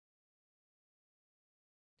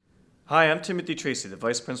Hi, I'm Timothy Tracy, the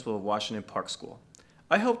Vice Principal of Washington Park School.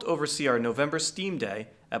 I helped oversee our November STEAM Day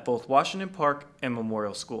at both Washington Park and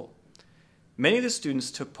Memorial School. Many of the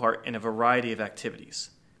students took part in a variety of activities.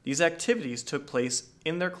 These activities took place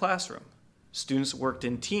in their classroom. Students worked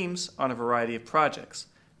in teams on a variety of projects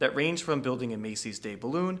that ranged from building a Macy's Day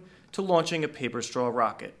balloon to launching a paper straw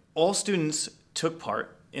rocket. All students took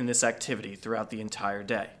part in this activity throughout the entire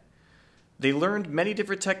day. They learned many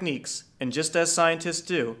different techniques, and just as scientists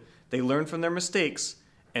do, they learned from their mistakes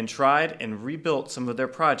and tried and rebuilt some of their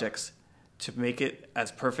projects to make it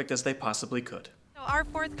as perfect as they possibly could. So our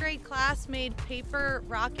fourth grade class made paper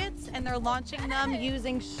rockets and they're launching them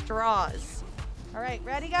using straws. All right,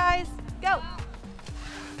 ready guys? Go!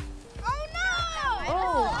 Oh no!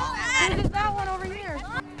 Oh, look at that one over here.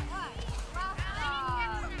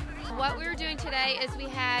 What we were doing today is we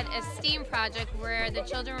had a STEAM project where the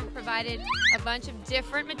children were provided a bunch of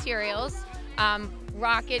different materials,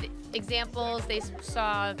 rocket examples, they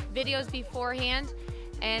saw videos beforehand,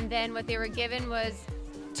 and then what they were given was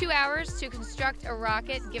 2 hours to construct a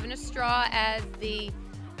rocket, given a straw as the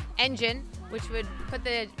engine, which would put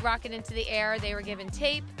the rocket into the air. They were given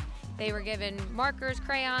tape, they were given markers,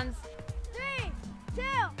 crayons. 3, 2,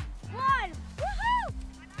 1, woohoo!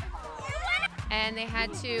 And they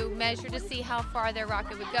had to measure to see how far their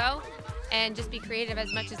rocket would go and just be creative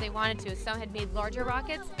as much as they wanted to. Some had made larger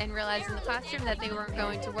rockets and realized in the classroom that they weren't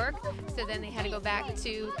going to work, so then they had to go back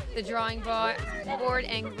to the drawing board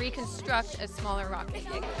and reconstruct a smaller rocket.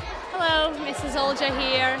 Hello, Mrs. Olja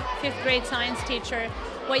here, 5th grade science teacher.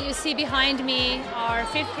 What you see behind me are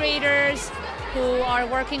 5th graders who are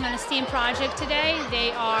working on a STEAM project today.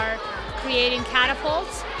 They are creating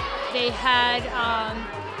catapults. They had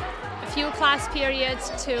a few class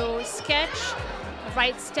periods to sketch,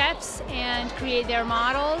 write steps, and create their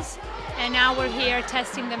models. And now we're here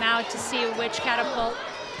testing them out to see which catapult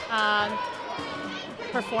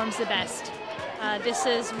performs the best. This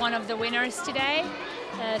is one of the winners today.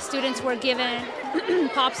 Students were given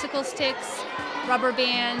popsicle sticks, rubber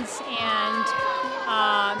bands, and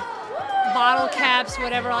bottle caps,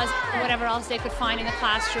 whatever else they could find in the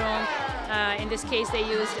classroom. In this case, they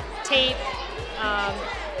used tape,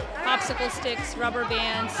 popsicle sticks, rubber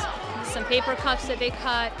bands, some paper cups that they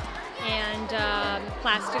cut, and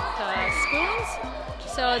plastic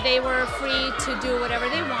spoons. So they were free to do whatever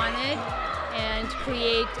they wanted and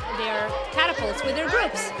create their catapults with their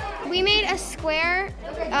groups. We made a square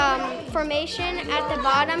formation at the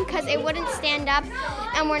bottom because it wouldn't stand up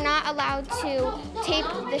and we're not allowed to tape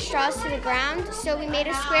the straws to the ground. So we made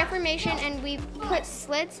a square formation and we put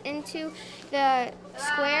slits into the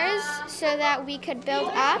squares so that we could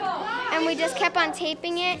build up, and we just kept on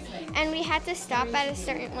taping it, and we had to stop at a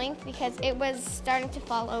certain length because it was starting to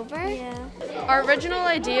fall over. Yeah. Our original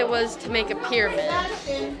idea was to make a pyramid,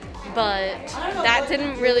 but that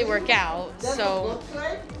didn't really work out, so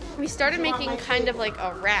we started making kind of like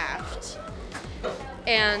a raft.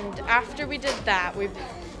 And after we did that, we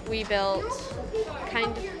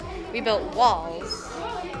built walls,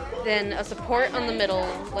 then a support on the middle,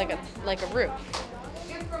 like a roof.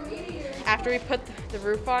 After we put the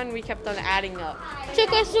roof on, we kept on adding up. It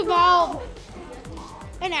took us about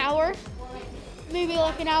an hour, maybe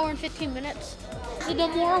like an hour and 15 minutes. So the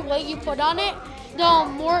more weight you put on it, the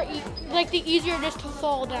more, the easier it is to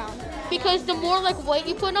fall down. Because the more weight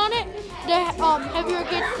you put on it, the heavier it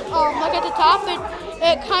gets. At the top,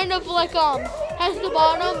 it kind of has the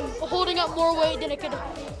bottom holding up more weight than it could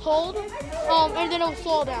hold, and then it'll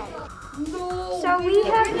fall down. So we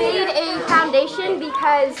have made a foundation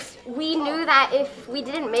because we knew that if we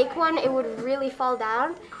didn't make one, it would really fall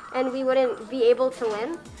down and we wouldn't be able to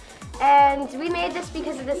win. And we made this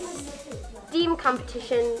because of this STEAM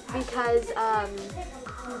competition, because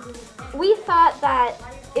we thought that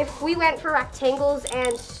if we went for rectangles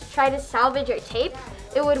and tried to salvage our tape,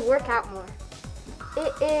 it would work out more.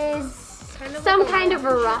 It is kind of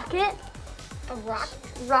a rocket. A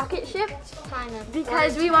rocket ship? Kind of.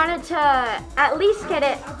 Because we wanted to at least get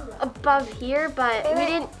it above here, but we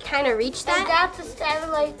didn't kind of reach that. And that's a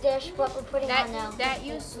satellite dish, what we're putting on now.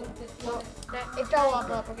 It's all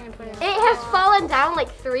up, we're going to put it on. It has fallen down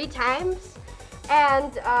 3 times.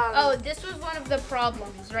 And this was one of the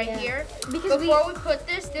problems here. Because before we put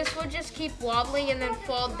this would just keep wobbling and then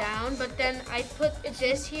fall down. But then I put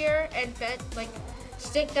this here and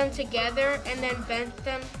stick them together and then bent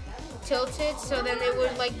them, tilted, so then they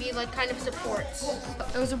would be kind of supports.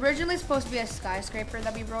 It was originally supposed to be a skyscraper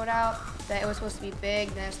that we wrote out. That it was supposed to be big,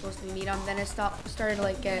 then it's supposed to be medium, then it started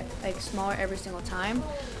to get smaller every single time.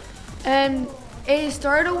 And it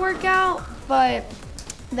started to work out, but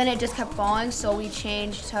then it just kept falling, so we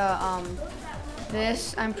changed to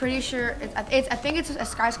This, I'm pretty sure, I think it's a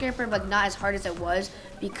skyscraper, but not as hard as it was,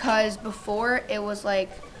 because before it was like,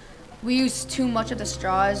 we used too much of the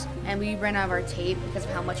straws and we ran out of our tape because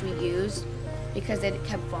of how much we used, because it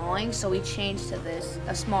kept falling, so we changed to this,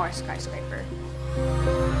 a smaller skyscraper.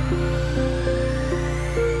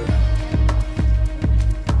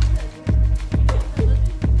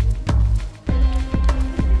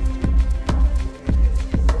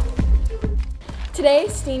 Today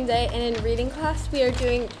is STEAM Day, and in reading class we are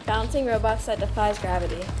doing bouncing robots that defies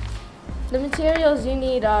gravity. The materials you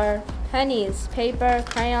need are pennies, paper,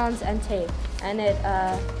 crayons, and tape, and it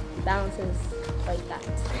bounces like that.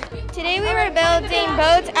 Today we were building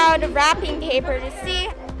boats out of wrapping paper to see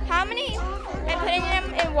how many, and putting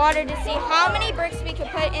them in water to see how many bricks we could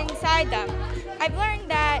put inside them. I've learned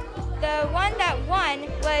that the one that won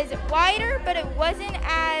was wider, but it wasn't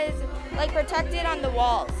as protected on the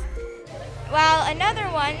walls. While another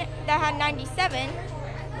one that had 97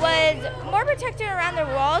 was more protected around the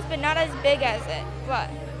walls, but not as big as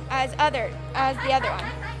the other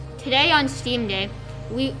one. Today on STEAM Day,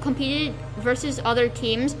 we competed versus other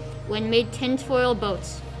teams when made tinfoil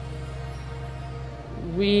boats.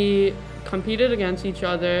 We competed against each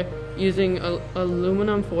other using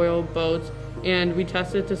aluminum foil boats, and we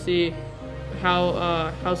tested to see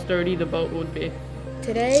how sturdy the boat would be.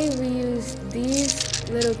 Today we used these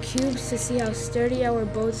little cubes to see how sturdy our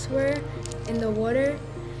boats were in the water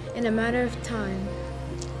in a matter of time.